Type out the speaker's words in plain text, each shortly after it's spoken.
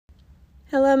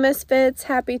Hello, Misfits.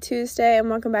 Happy Tuesday, and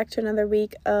welcome back to another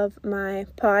week of my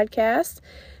podcast.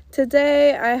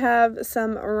 Today, I have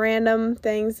some random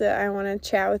things that I want to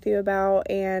chat with you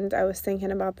about, and I was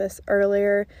thinking about this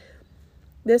earlier.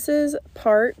 This is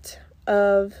part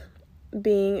of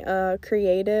being a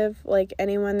creative, like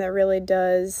anyone that really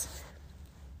does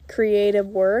creative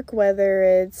work, whether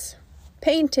it's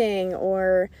painting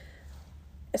or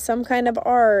some kind of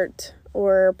art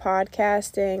or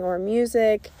podcasting or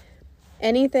music.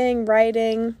 Anything,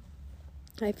 writing,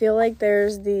 I feel like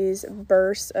there's these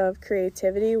bursts of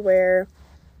creativity where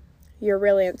you're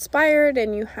really inspired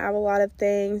and you have a lot of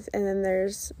things, and then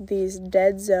there's these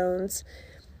dead zones.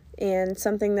 And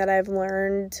something that I've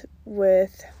learned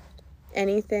with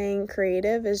anything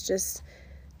creative is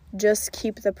just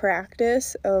keep the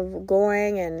practice of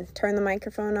going and turn the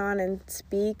microphone on and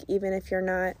speak, even if you're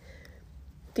not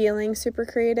feeling super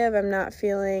creative. I'm not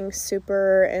feeling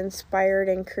super inspired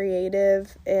and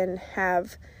creative and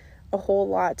have a whole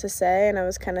lot to say, and I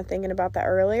was kind of thinking about that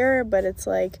earlier, but it's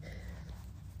like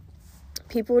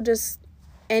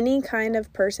any kind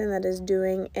of person that is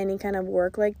doing any kind of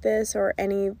work like this, or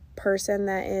any person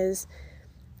that is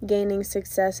gaining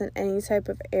success in any type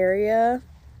of area,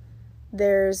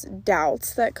 there's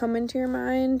doubts that come into your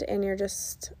mind, and you're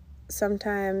just,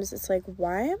 sometimes it's like,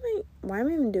 why am I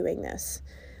even doing this?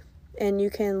 And you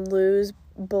can lose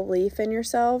belief in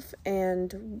yourself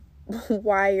and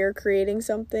why you're creating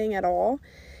something at all.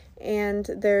 And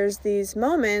there's these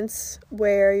moments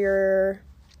where you're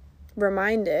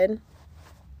reminded.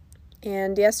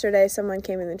 And yesterday someone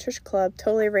came in the church club,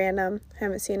 totally random,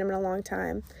 haven't seen him in a long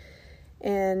time,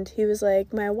 and he was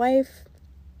like, my wife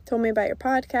told me about your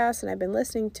podcast and I've been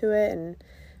listening to it, and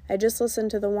I just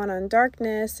listened to the one on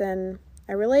darkness and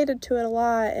I related to it a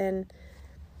lot. And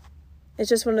it's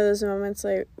just one of those moments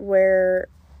like where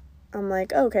I'm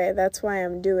like, okay, that's why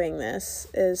I'm doing this,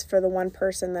 is for the one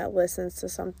person that listens to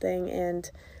something. And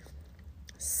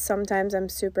sometimes I'm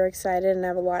super excited and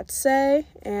have a lot to say,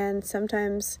 and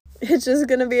sometimes it's just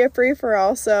gonna be a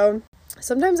free-for-all. So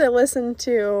sometimes I listen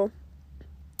to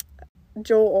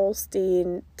Joel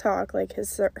Osteen talk, like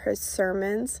his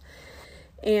sermons,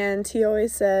 and he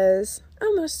always says,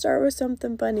 I'm gonna start with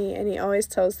something funny, and he always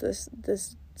tells this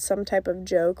some type of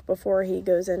joke before he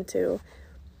goes into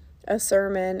a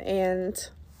sermon. And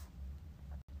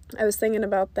I was thinking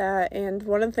about that, and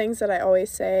one of the things that I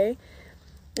always say,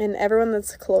 and everyone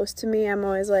that's close to me, I'm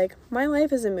always like, my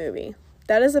life is a movie.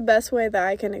 That is the best way that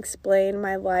I can explain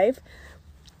my life,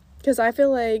 because I feel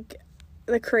like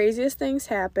the craziest things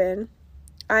happen.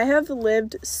 I have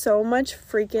lived so much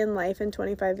freaking life in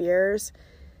 25 years.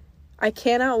 I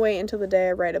cannot wait until the day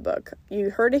I write a book.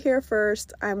 You heard it here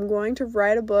first. I'm going to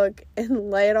write a book and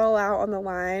lay it all out on the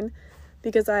line,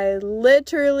 because I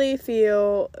literally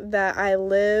feel that I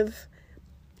live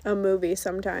a movie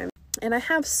sometimes. And I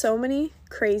have so many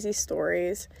crazy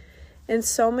stories and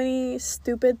so many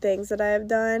stupid things that I have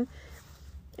done.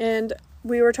 And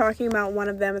we were talking about one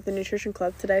of them at the nutrition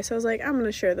club today, so I was like, I'm going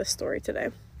to share this story today.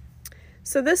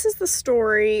 So this is the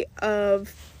story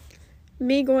of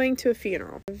me going to a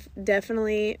funeral. I've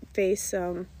definitely faced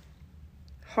some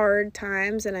hard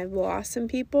times and I've lost some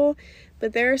people,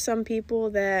 but there are some people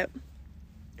that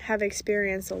have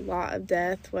experienced a lot of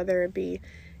death, whether it be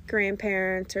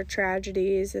grandparents or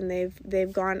tragedies, and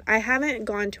they've gone. I haven't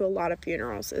gone to a lot of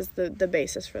funerals is the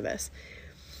basis for this.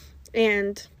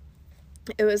 And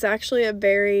it was actually a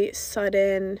very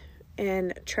sudden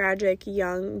and tragic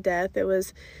young death. It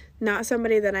was not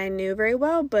somebody that I knew very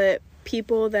well, but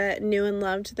people that knew and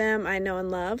loved them, I know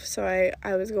and love. So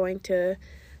I was going to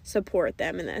support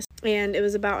them in this. And it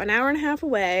was about an hour and a half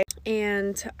away,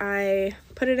 and I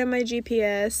put it in my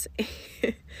GPS.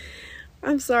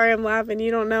 I'm sorry I'm laughing. You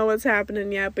don't know what's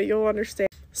happening yet, but you'll understand.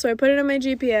 So I put it in my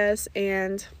GPS,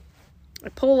 and I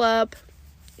pull up,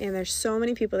 and there's so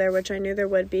many people there, which I knew there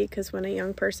would be, because when a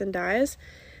young person dies,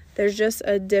 there's just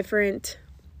a different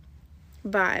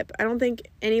vibe. I don't think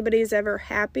anybody's ever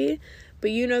happy, but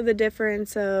you know the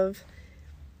difference of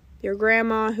your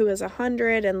grandma who is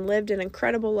 100 and lived an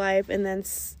incredible life, and then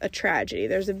a tragedy.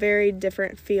 There's a very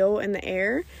different feel in the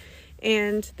air.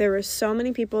 And there was so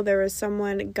many people. There was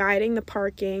someone guiding the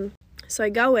parking. So I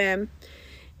go in,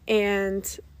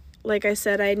 and like I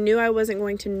said, I knew I wasn't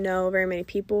going to know very many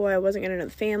people. I wasn't going to know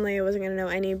the family. I wasn't going to know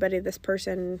anybody this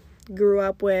person grew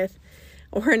up with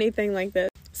or anything like this.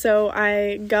 So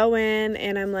I go in,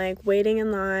 and I'm like waiting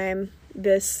in line.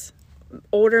 This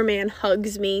older man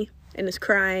hugs me and is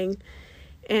crying,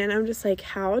 and I'm just like,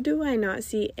 how do I not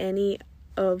see any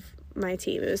of my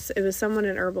team? It was someone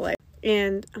in Herbalife,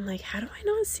 and I'm like, how do I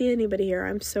not see anybody here?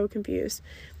 I'm so confused.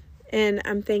 And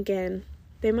I'm thinking,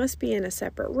 they must be in a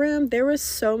separate room. There was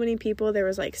so many people. There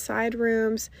was like side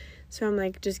rooms. So I'm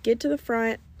like, just get to the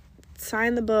front,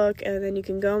 sign the book, and then you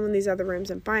can go in these other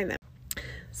rooms and find them.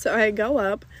 So I go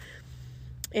up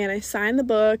and I sign the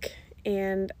book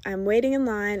and I'm waiting in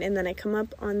line, and then I come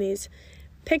up on these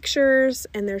pictures,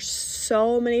 and there's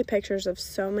so many pictures of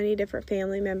so many different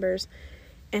family members,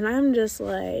 and I'm just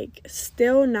like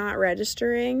still not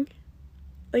registering.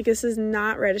 Like, this is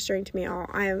not registering to me at all.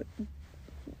 I am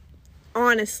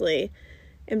honestly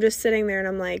am just sitting there and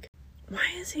I'm like, why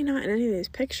is he not in any of these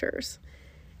pictures?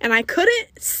 And I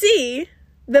couldn't see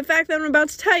the fact that I'm about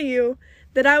to tell you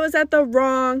that I was at the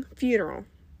wrong funeral.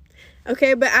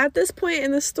 Okay, but at this point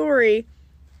in the story,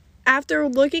 after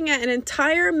looking at an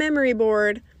entire memory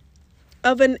board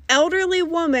of an elderly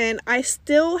woman, I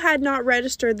still had not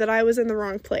registered that I was in the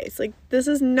wrong place. Like, this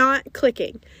is not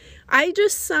clicking. I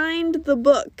just signed the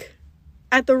book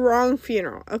at the wrong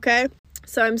funeral, okay?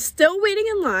 So I'm still waiting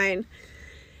in line,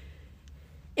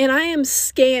 and I am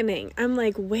scanning. I'm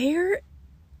like, where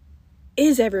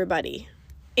is everybody?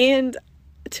 And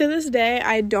to this day,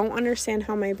 I don't understand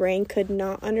how my brain could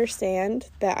not understand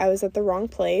that I was at the wrong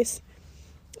place.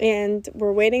 And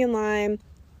we're waiting in line,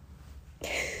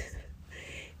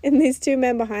 and these two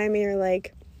men behind me are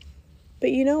like,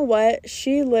 but you know what?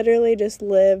 She literally just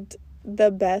lived the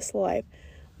best life.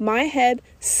 My head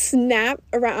snapped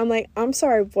around. I'm like, I'm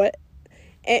sorry, what?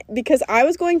 Because I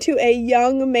was going to a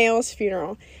young male's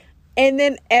funeral, and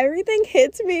then everything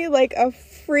hits me like a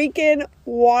freaking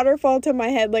waterfall to my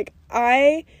head. Like,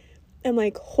 I am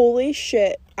like, holy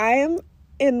shit, I am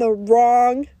in the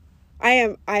wrong,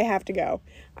 I have to go.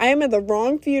 I am at the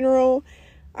wrong funeral.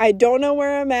 I don't know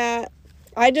where I'm at.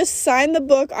 I just signed the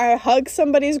book. I hugged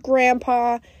somebody's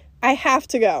grandpa. I have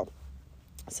to go.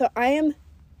 So I am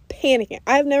panicking.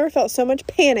 I've never felt so much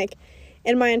panic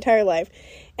in my entire life.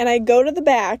 And I go to the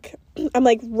back. I'm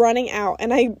like running out.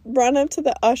 And I run up to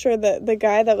the usher, the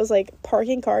guy that was like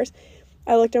parking cars.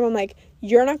 I looked at him. I'm like,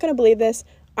 you're not going to believe this.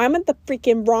 I'm at the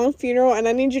freaking wrong funeral, and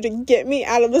I need you to get me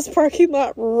out of this parking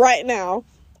lot right now.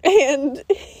 And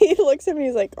he looks at me,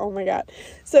 he's like, oh my God.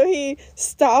 So he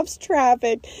stops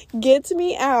traffic, gets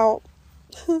me out.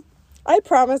 I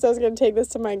promised I was going to take this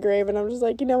to my grave, and I'm just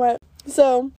like, you know what?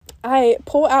 So I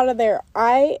pull out of there.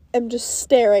 I am just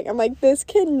staring. I'm like, this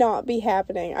cannot be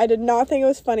happening. I did not think it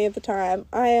was funny at the time.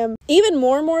 I am even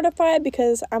more mortified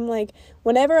because I'm like,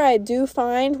 whenever I do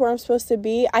find where I'm supposed to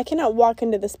be, I cannot walk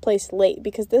into this place late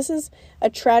because this is a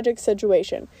tragic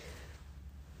situation.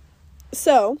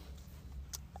 So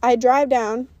I drive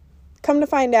down, come to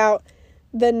find out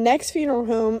the next funeral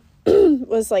home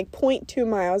was like 0.2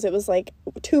 miles. It was like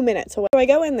 2 minutes away. So I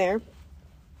go in there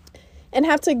and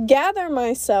have to gather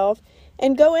myself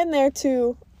and go in there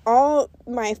to all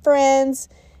my friends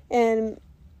and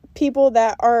people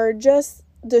that are just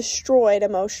destroyed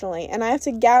emotionally. And I have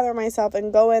to gather myself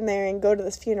and go in there and go to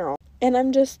this funeral. And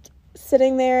I'm just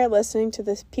sitting there listening to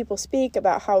this people speak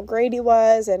about how great he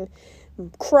was and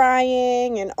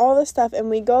crying and all this stuff. And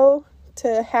we go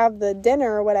to have the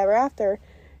dinner or whatever after,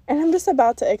 and I'm just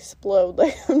about to explode.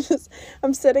 Like,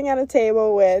 I'm sitting at a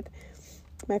table with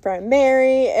my friend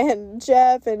Mary and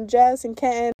Jeff and Jess and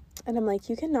Ken, and I'm like,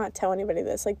 you cannot tell anybody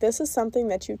this. Like, this is something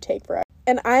that you take forever.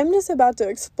 And I'm just about to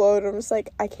explode. I'm just like,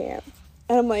 I can't.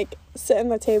 And I'm like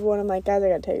sitting at the table, and I'm like, guys, I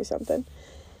gotta tell you something.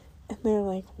 And they're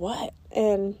like, what?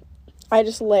 And I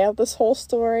just lay out this whole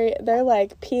story. They're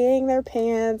like peeing their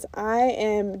pants. I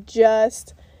am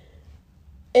just,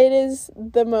 it is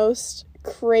the most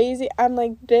crazy. I'm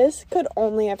like, this could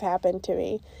only have happened to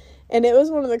me. And it was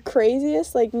one of the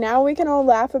craziest. Like, now we can all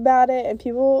laugh about it and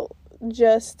people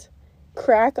just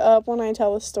crack up when I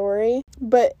tell the story.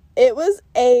 But it was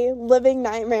a living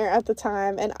nightmare at the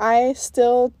time. And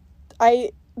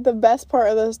the best part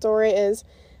of the story is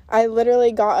I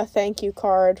literally got a thank you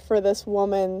card for this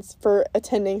woman's, for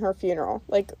attending her funeral.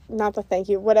 Like, not the thank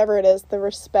you, whatever it is, the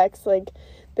respects. Like,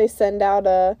 they send out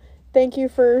a thank you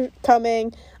for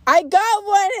coming. I got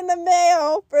one in the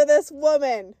mail for this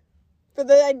woman.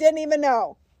 I didn't even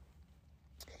know.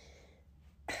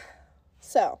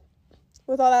 So,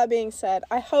 with all that being said,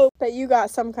 I hope that you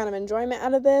got some kind of enjoyment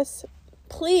out of this.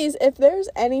 Please, if there's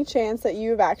any chance that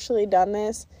you've actually done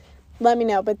this, let me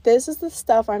know. But this is the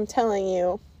stuff I'm telling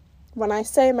you when I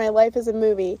say my life is a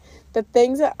movie. The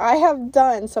things that I have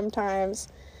done sometimes,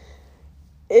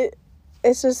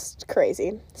 it's just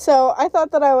crazy. So I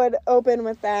thought that I would open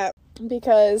with that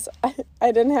because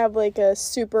I didn't have like a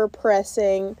super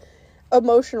pressing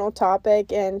emotional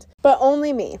topic, but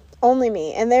only me.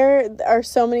 And there are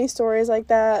so many stories like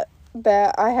that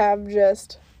I have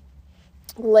just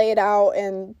lay it out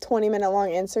in 20-minute long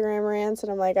Instagram rants,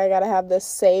 and I'm like, I gotta have this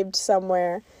saved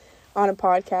somewhere on a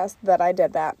podcast that I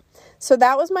did that. So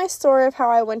that was my story of how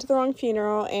I went to the wrong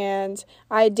funeral, and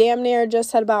I damn near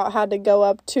just had to go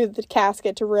up to the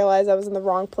casket to realize I was in the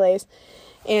wrong place,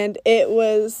 and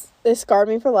it scarred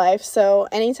me for life. So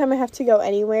anytime I have to go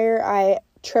anywhere, I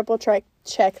triple check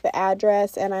the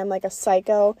address, and I'm like a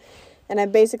psycho, and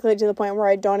I'm basically to the point where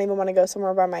I don't even want to go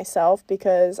somewhere by myself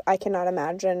because I cannot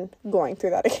imagine going through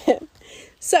that again.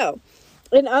 So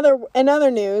in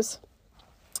other news,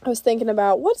 I was thinking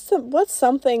about what's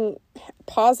something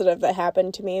positive that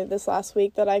happened to me this last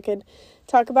week that I could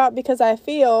talk about, because I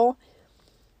feel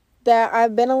that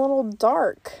I've been a little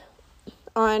dark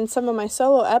on some of my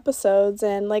solo episodes,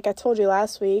 and like I told you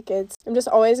last week, I'm just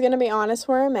always going to be honest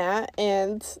where I'm at,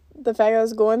 and the fact I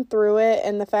was going through it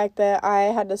and the fact that I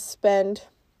had to spend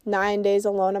 9 days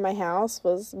alone in my house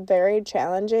was very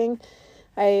challenging.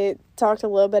 I talked a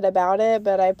little bit about it,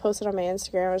 but I posted on my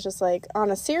Instagram. I was just like,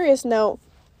 on a serious note,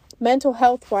 mental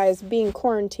health-wise, being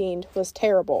quarantined was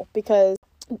terrible, because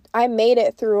I made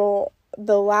it through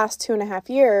the last 2.5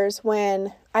 years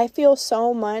when I feel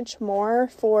so much more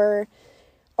for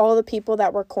all the people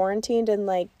that were quarantined and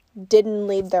like didn't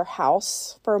leave their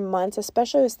house for months.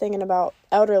 Especially I was thinking about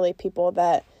elderly people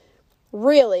that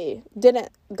really didn't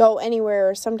go anywhere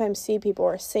or sometimes see people,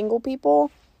 or single people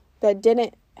that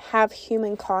didn't have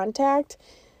human contact.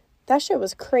 That shit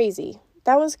was crazy.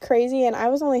 That was crazy, and I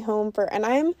was only home and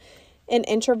I'm an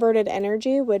introverted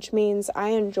energy, which means I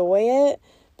enjoy it.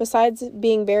 Besides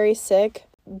being very sick,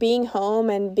 being home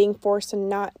and being forced to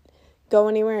not go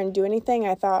anywhere and do anything,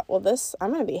 I thought, well,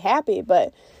 I'm going to be happy.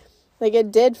 But like,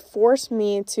 it did force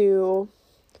me to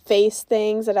face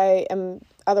things that I am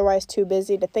otherwise too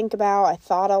busy to think about. I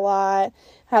thought a lot,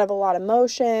 had a lot of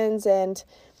emotions, and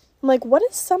I'm like, what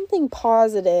is something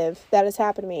positive that has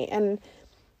happened to me? And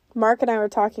Mark and I were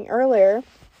talking earlier.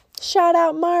 Shout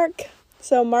out Mark.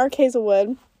 So Mark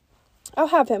Hazelwood, I'll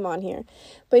have him on here,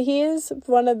 but he is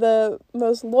one of the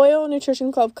most loyal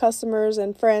Nutrition Club customers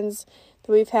and friends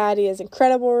that we've had. He has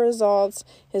incredible results.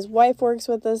 His wife works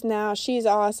with us now. She's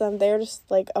awesome. They're just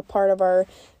like a part of our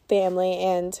family,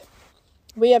 and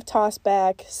we have tossed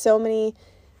back so many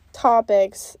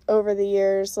topics over the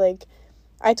years. Like,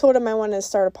 I told him I wanted to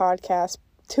start a podcast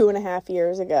 2.5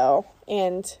 years ago,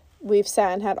 and we've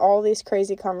sat and had all these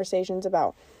crazy conversations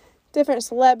about different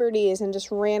celebrities and just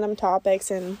random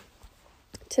topics. And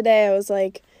today I was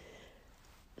like,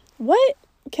 what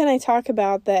can I talk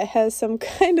about that has some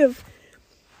kind of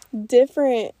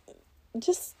different,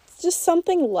 just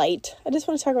something light. I just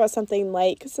want to talk about something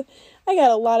light, because I got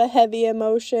a lot of heavy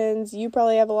emotions. You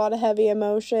probably have a lot of heavy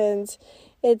emotions.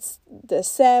 It's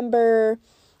December.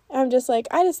 I'm just like,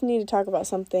 I just need to talk about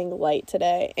something light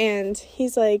today. And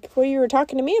he's like, well, you were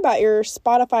talking to me about your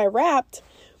Spotify Wrapped.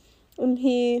 And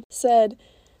he said,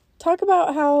 talk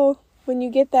about how when you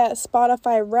get that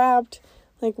Spotify Wrapped,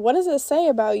 like, what does it say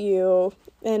about you,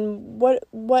 and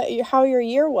how your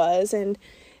year was. And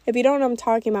if you don't know what I'm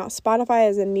talking about, Spotify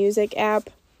is a music app.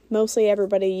 Mostly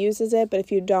everybody uses it, but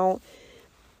if you don't,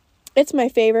 it's my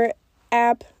favorite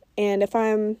app. And if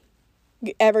I'm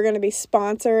ever going to be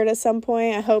sponsored at some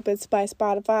point, I hope it's by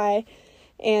Spotify.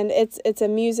 And it's a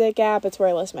music app. It's where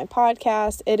I listen to my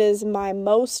podcast. It is my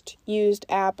most used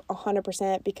app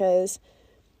 100%, because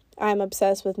I'm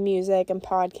obsessed with music and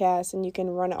podcasts, and you can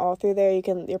run it all through there.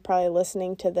 You're probably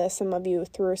listening to this, some of you,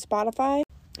 through Spotify.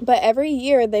 But every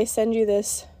year they send you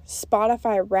this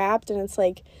Spotify Wrapped, and it's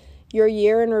like your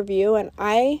year in review, and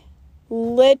I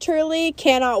literally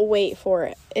cannot wait for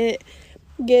it. It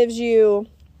gives you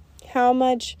how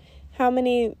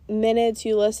many minutes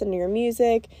you listen to your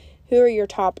music, who are your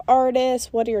top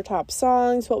artists, what are your top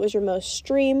songs, what was your most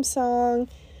streamed song,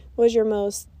 what was your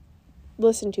most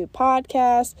listened to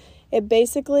podcast. It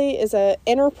basically is an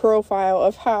inner profile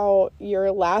of how your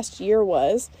last year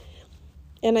was.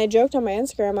 And I joked on my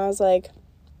Instagram, I was like,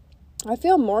 I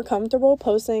feel more comfortable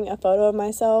posting a photo of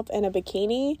myself in a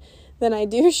bikini than I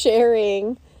do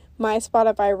sharing my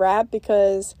Spotify Wrapped,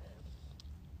 because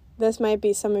this might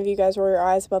be, some of you guys roll your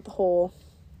eyes about the whole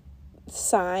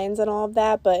signs and all of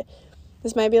that, but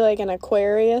this might be like an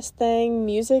Aquarius thing.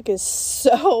 Music is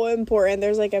so important.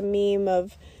 There's like a meme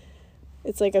of,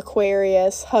 it's like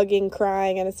Aquarius hugging,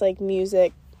 crying, and it's like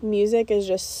music is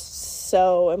just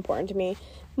so important to me.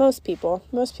 Most people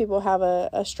have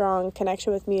a strong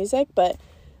connection with music, but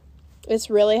it's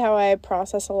really how I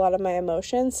process a lot of my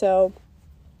emotions. So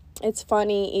it's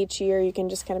funny, each year you can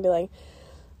just kind of be like,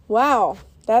 wow,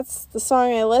 that's the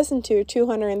song I listened to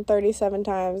 237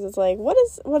 times. It's like, what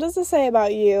does it say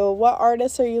about you? What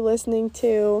artists are you listening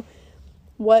to?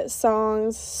 what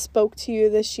songs spoke to you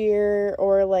this year,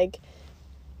 or like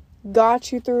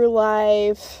got you through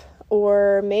life,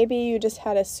 or maybe you just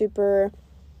had a super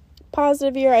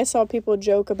positive year. I saw people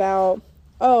joke about,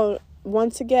 oh,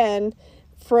 once again,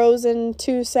 Frozen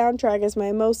 2 soundtrack is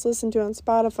my most listened to on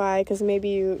Spotify, because maybe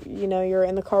you're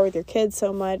in the car with your kids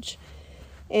so much.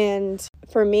 And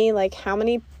for me, like, how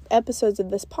many episodes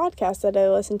of this podcast that I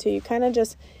listen to, you kind of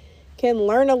just can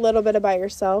learn a little bit about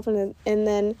yourself, and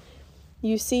then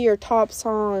you see your top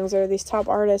songs or these top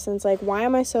artists, and it's like, why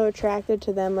am I so attracted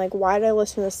to them? Like, why did I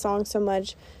listen to this song so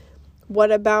much?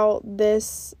 What about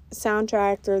this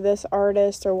soundtrack or this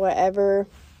artist or whatever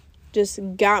just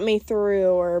got me through,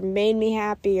 or made me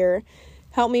happy, or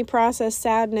helped me process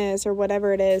sadness, or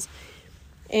whatever it is?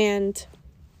 And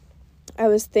I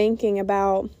was thinking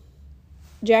about,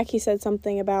 Jackie said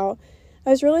something about, I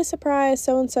was really surprised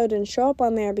so-and-so didn't show up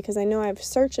on there, because I know I've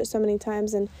searched it so many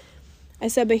times. And I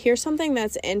said, but here's something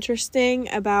that's interesting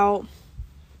about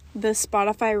the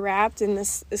Spotify Wrapped, and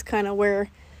this is kind of where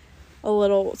a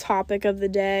little topic of the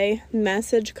day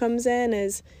message comes in,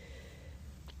 is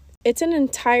it's an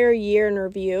entire year in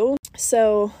review.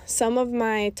 So some of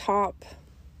my top,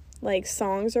 like,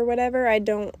 songs or whatever, I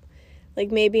don't,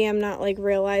 like, maybe I'm not, like,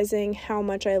 realizing how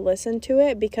much I listen to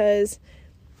it, because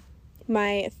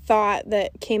my thought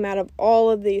that came out of all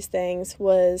of these things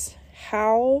was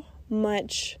how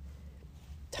much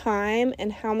time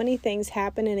and how many things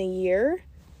happen in a year,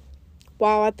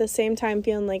 while at the same time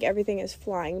feeling like everything is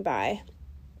flying by.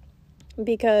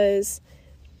 Because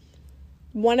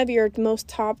one of your most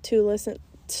top two listen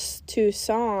to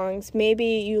songs, maybe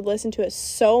you listened to it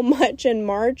so much in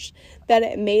March that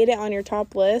it made it on your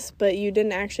top list, but you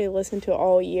didn't actually listen to it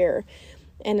all year.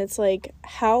 And it's like,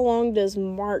 how long does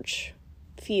March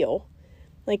feel?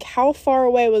 Like, how far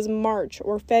away was March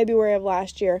or February of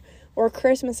last year or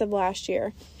Christmas of last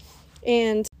year?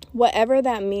 And whatever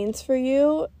that means for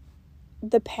you,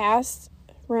 the past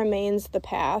remains the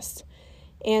past.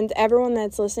 And everyone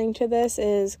that's listening to this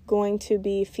is going to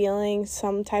be feeling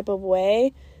some type of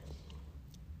way,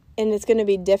 and it's going to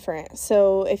be different.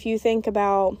 So if you think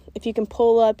about, if you can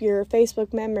pull up your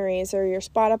Facebook memories or your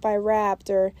Spotify Wrapped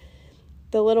or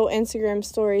the little Instagram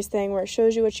stories thing where it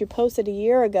shows you what you posted a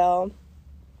year ago,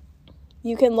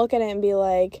 you can look at it and be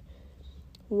like,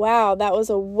 wow, that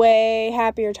was a way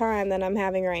happier time than I'm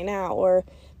having right now. Or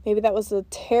maybe that was a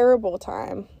terrible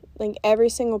time. Like, every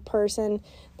single person,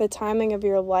 the timing of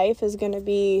your life is going to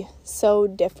be so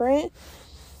different.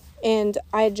 And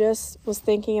I just was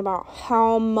thinking about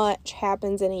how much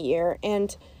happens in a year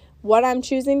and what I'm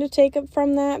choosing to take up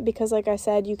from that. Because, like I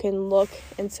said, you can look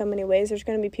in so many ways. There's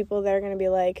going to be people that are going to be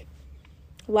like,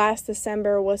 last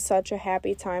December was such a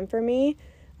happy time for me.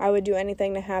 I would do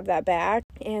anything to have that back.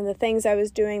 And the things I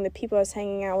was doing, the people I was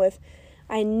hanging out with,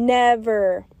 I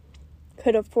never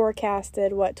could have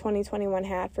forecasted what 2021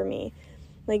 had for me.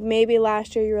 Like, maybe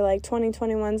last year you were like,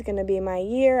 2021 is going to be my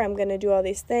year, I'm going to do all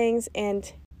these things,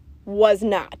 and was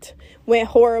not. Went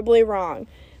horribly wrong.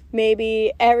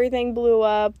 Maybe everything blew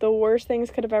up, the worst things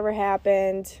could have ever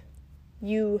happened.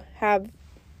 You have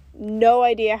no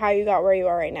idea how you got where you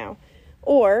are right now.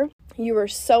 Or you were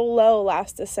so low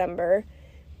last December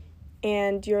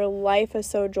and your life is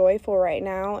so joyful right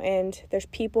now, and there's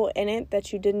people in it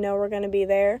that you didn't know were going to be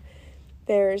there.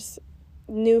 There's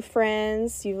new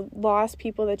friends, you lost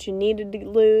people that you needed to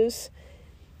lose.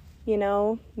 You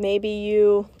know, maybe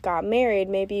you got married,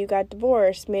 maybe you got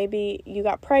divorced, maybe you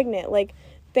got pregnant. Like,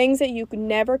 things that you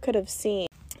never could have seen,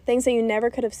 things that you never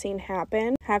could have seen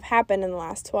happen, have happened in the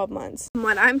last 12 months.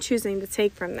 What I'm choosing to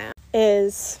take from that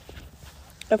is,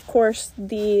 of course,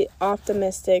 the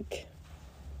optimistic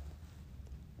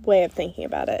way of thinking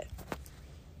about it.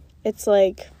 It's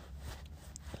like,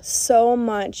 so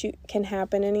much can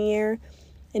happen in a year,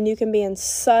 and you can be in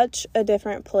such a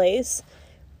different place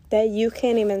that you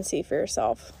can't even see for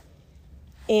yourself.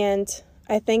 And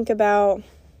I think about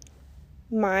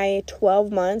my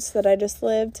 12 months that I just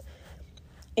lived,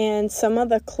 and some of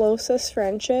the closest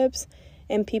friendships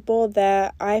and people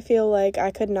that I feel like I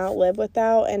could not live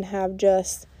without, and have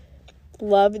just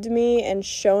loved me and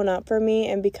shown up for me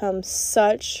and become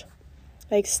such,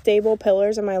 like, stable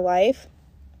pillars in my life.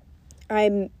 I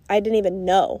didn't even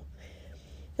know.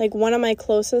 Like, one of my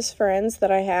closest friends that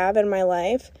I have in my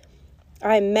life,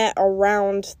 I met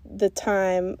around the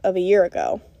time of a year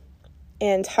ago.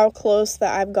 And how close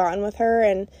that I've gotten with her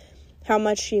and how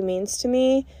much she means to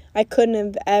me, I couldn't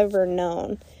have ever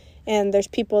known. And there's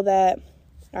people that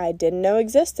I didn't know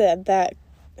existed that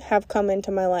have come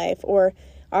into my life, or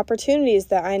opportunities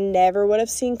that I never would have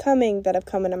seen coming that have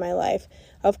come into my life.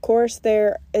 Of course,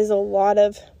 there is a lot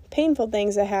of painful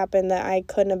things that happen that I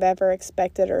couldn't have ever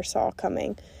expected or saw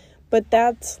coming. But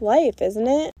that's life, isn't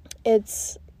it?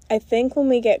 I think when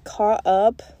we get caught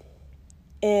up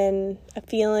in a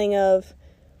feeling of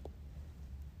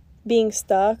being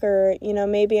stuck, or,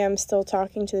 maybe I'm still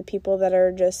talking to the people that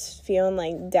are just feeling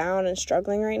like down and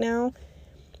struggling right now.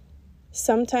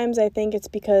 Sometimes I think it's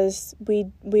because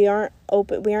we aren't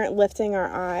lifting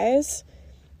our eyes.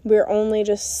 We're only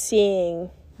just seeing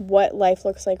what life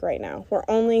looks like right now. We're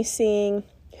only seeing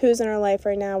who's in our life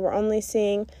right now. We're only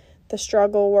seeing the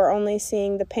struggle. We're only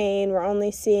seeing the pain. We're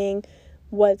only seeing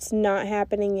what's not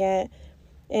happening yet.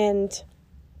 And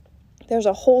there's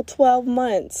a whole 12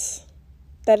 months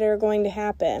that are going to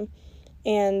happen.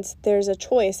 And there's a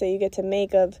choice that you get to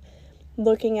make of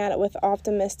looking at it with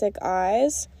optimistic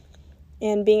eyes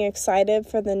and being excited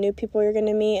for the new people you're going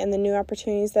to meet and the new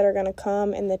opportunities that are going to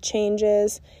come and the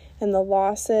changes and the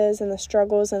losses and the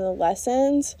struggles and the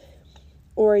lessons.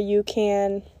 Or you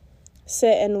can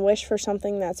sit and wish for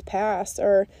something that's past,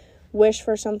 or wish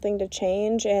for something to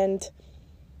change. And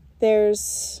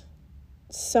there's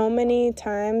so many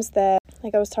times that,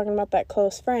 like I was talking about that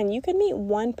close friend, you could meet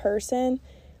one person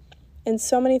and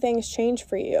so many things change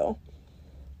for you.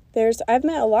 I've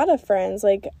met a lot of friends,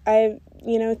 like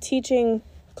teaching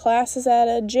classes at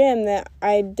a gym that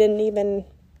I didn't even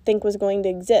think was going to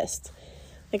exist.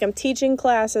 Like, I'm teaching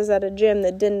classes at a gym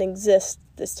that didn't exist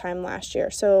this time last year.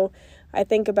 So I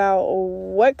think about,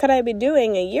 what could I be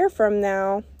doing a year from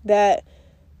now that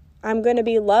I'm going to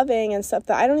be loving and stuff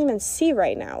that I don't even see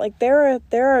right now. Like, there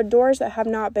are doors that have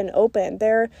not been opened.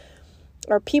 There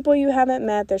are people you haven't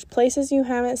met. There's places you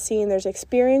haven't seen. There's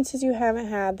experiences you haven't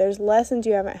had. There's lessons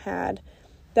you haven't had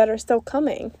that are still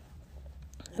coming.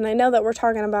 And I know that we're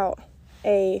talking about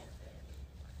a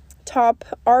top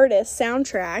artist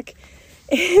soundtrack,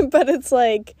 but it's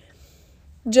like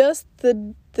just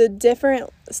the different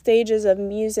stages of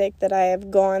music that I have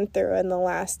gone through in the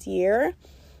last year.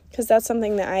 Because that's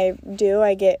something that I do.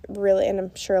 I get really, and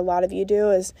I'm sure a lot of you do,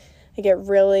 is I get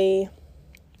really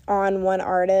on one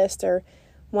artist or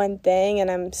one thing, and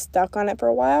I'm stuck on it for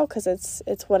a while because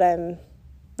it's what I'm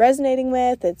resonating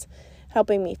with. It's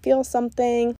helping me feel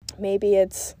something. Maybe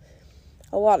it's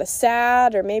a lot of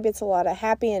sad, or maybe it's a lot of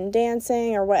happy and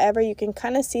dancing, or whatever. You can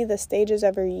kind of see the stages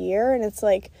every year, and it's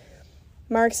like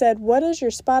Mark said, what does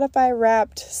your Spotify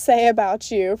Wrapped say about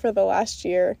you for the last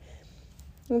year?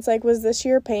 It's like, was this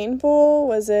year painful?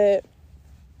 Do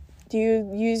you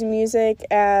use music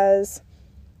as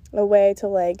a way to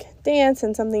like dance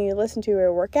and something you listen to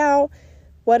or work out?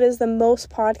 What is the most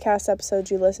podcast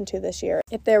episodes you listened to this year?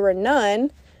 If there were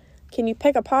none, can you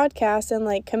pick a podcast and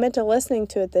like commit to listening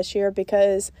to it this year?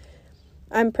 Because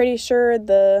I'm pretty sure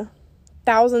the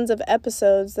thousands of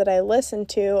episodes that I listened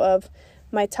to of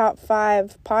my top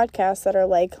 5 podcasts that are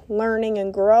like learning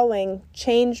and growing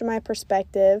changed my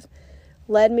perspective,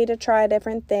 led me to try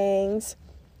different things,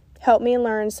 helped me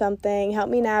learn something,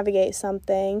 helped me navigate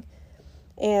something.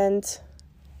 And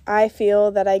I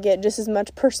feel that I get just as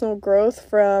much personal growth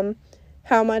from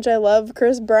how much I love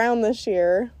Chris Brown this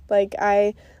year. Like,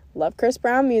 I love Chris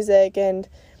Brown music, and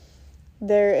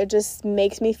it just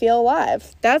makes me feel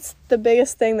alive. That's the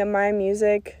biggest thing that my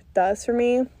music does for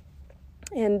me.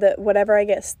 And whatever I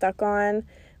get stuck on,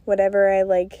 whatever I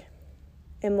like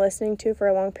am listening to for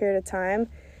a long period of time,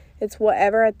 it's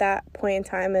whatever at that point in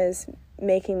time is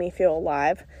making me feel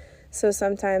alive. So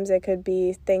sometimes it could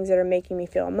be things that are making me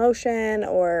feel emotion,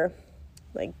 or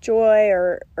like joy,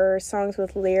 or songs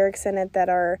with lyrics in it that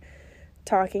are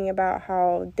talking about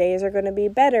how days are going to be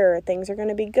better, things are going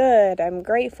to be good, I'm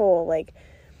grateful, like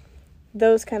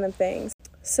those kind of things.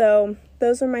 So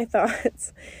those are my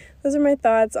thoughts. Those are my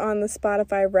thoughts on the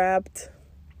Spotify Wrapped,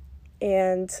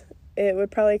 and it would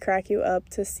probably crack you up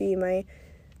to see my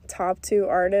top 2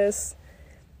 artists,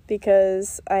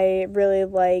 because I really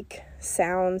like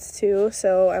sounds too,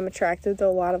 so I'm attracted to a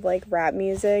lot of like rap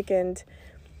music, and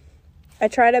I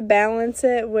try to balance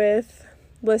it with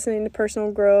listening to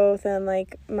personal growth and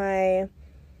like my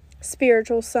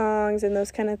spiritual songs and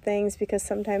those kind of things, because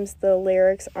sometimes the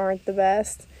lyrics aren't the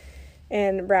best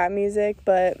in rap music,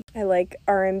 but I like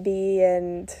R&B,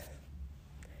 and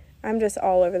I'm just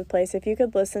all over the place. If you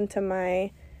could listen to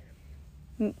my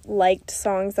liked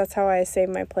songs, that's how I save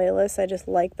my playlist. I just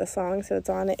like the song, so it's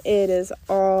on it. It is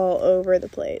all over the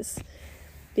place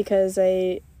because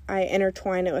I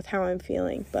intertwine it with how I'm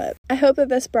feeling. But I hope that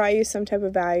this brought you some type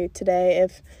of value today.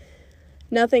 If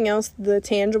nothing else, the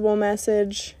tangible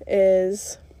message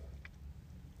is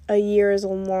a year is a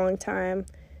long time,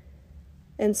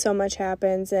 and so much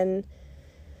happens, and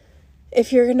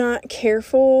if you're not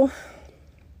careful,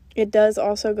 it does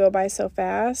also go by so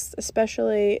fast,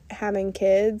 especially having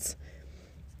kids.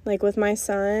 Like with my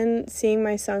son, seeing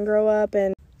my son grow up,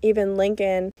 and even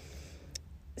Lincoln,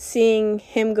 seeing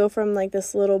him go from like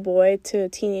this little boy to a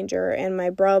teenager, and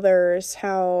my brothers,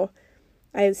 how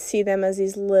I see them as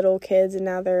these little kids and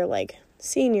now they're like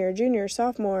senior, junior,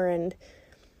 sophomore, and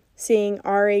seeing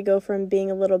Ari go from being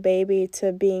a little baby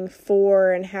to being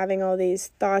 4 and having all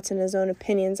these thoughts and his own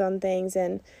opinions on things.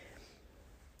 And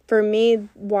for me,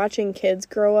 watching kids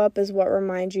grow up is what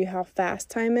reminds you how fast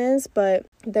time is, but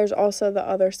there's also the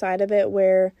other side of it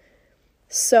where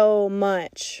so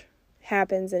much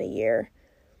happens in a year.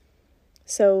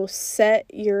 So set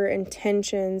your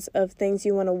intentions of things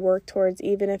you want to work towards,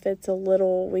 even if it's a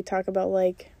little, we talk about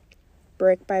like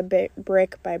brick by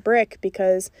brick,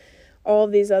 because all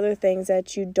of these other things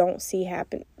that you don't see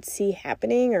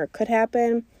happening or could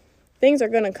happen, things are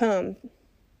going to come.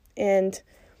 And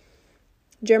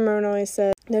Jim Rohn always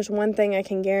said, there's one thing I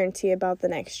can guarantee about the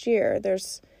next year.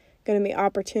 There's going to be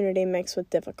opportunity mixed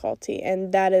with difficulty.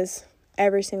 And that is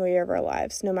every single year of our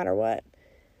lives, no matter what.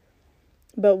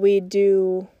 But we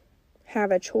do have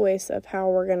a choice of how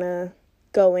we're going to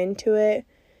go into it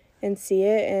and see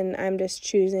it. And I'm just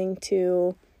choosing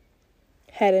to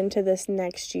head into this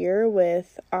next year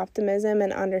with optimism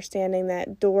and understanding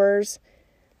that doors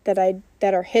that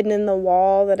are hidden in the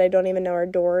wall that I don't even know are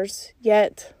doors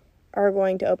yet are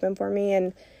going to open for me,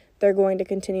 and they're going to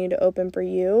continue to open for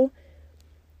you.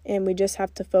 And we just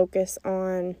have to focus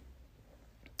on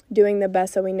doing the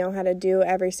best that we know how to do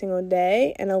every single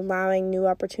day and allowing new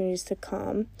opportunities to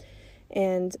come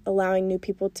and allowing new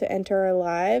people to enter our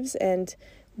lives and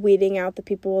weeding out the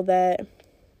people that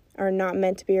are not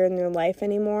meant to be in their life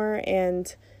anymore,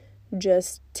 and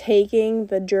just taking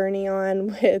the journey on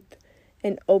with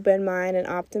an open mind and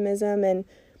optimism. And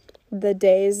the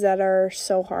days that are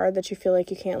so hard that you feel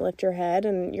like you can't lift your head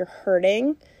and you're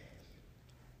hurting,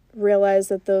 realize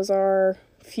that those are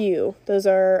few. Those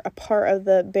are a part of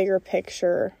the bigger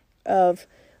picture of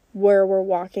where we're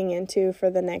walking into for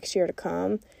the next year to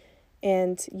come.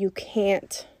 And you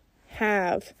can't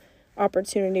have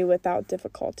opportunity without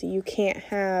difficulty. You can't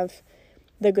have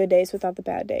the good days without the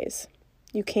bad days.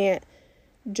 You can't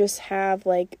just have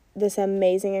like this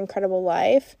amazing, incredible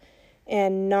life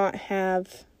and not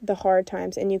have the hard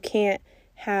times. And you can't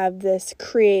have this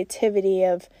creativity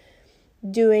of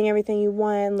doing everything you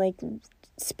want, like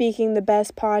speaking the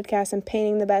best podcast and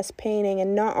painting the best painting,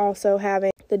 and not also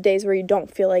having the days where you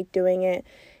don't feel like doing it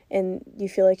and you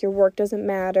feel like your work doesn't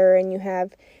matter and you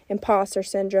have imposter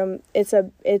syndrome. It's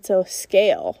a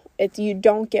scale. You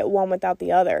don't get one without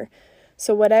the other.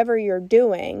 So whatever you're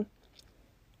doing,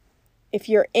 if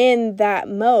you're in that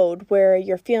mode where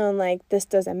you're feeling like this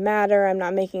doesn't matter, I'm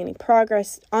not making any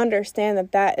progress, understand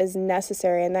that that is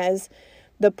necessary, and that is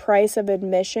the price of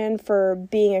admission for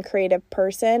being a creative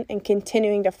person and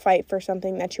continuing to fight for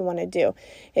something that you want to do.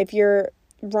 If you're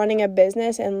running a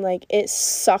business and like it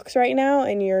sucks right now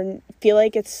and you feel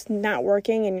like it's not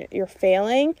working and you're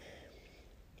failing,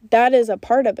 that is a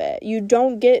part of it. You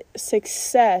don't get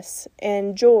success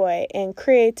and joy and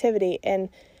creativity and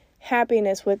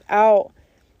happiness without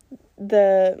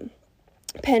the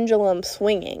pendulum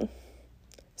swinging.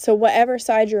 So whatever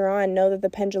side you're on, know that the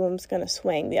pendulum's going to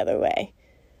swing the other way.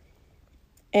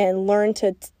 And learn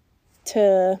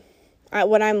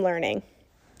what I'm learning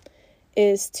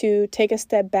is to take a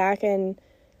step back and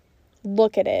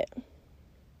look at it.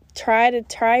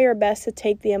 Try your best to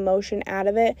take the emotion out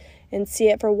of it and see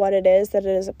it for what it is, that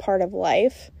it is a part of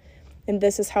life. And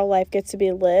this is how life gets to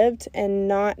be lived, and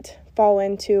not fall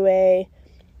into a,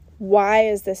 why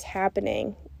is this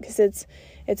happening? Because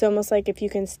it's almost like if you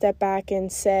can step back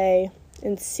and say,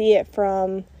 and see it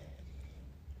from,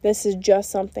 this is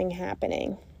just something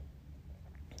happening.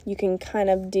 You can kind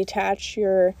of detach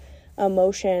your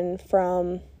emotion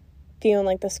from feeling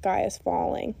like the sky is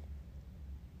falling.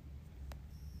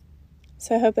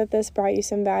 So I hope that this brought you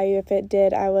some value. If it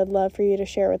did, I would love for you to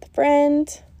share with a friend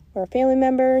or a family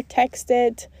member, text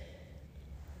it,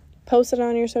 post it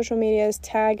on your social medias,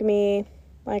 tag me.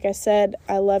 Like I said,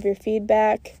 I love your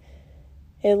feedback.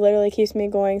 It literally keeps me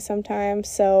going sometimes.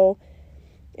 So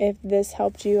if this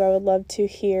helped you, I would love to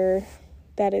hear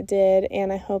that it did.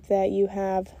 And I hope that you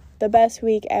have the best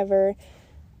week ever.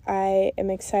 I am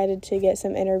excited to get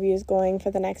some interviews going for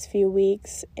the next few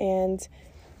weeks and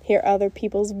hear other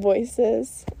people's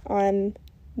voices on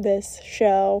this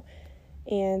show.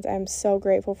 And I'm so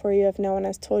grateful for you. If no one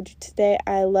has told you today,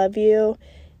 I love you.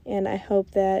 And I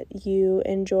hope that you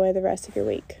enjoy the rest of your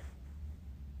week.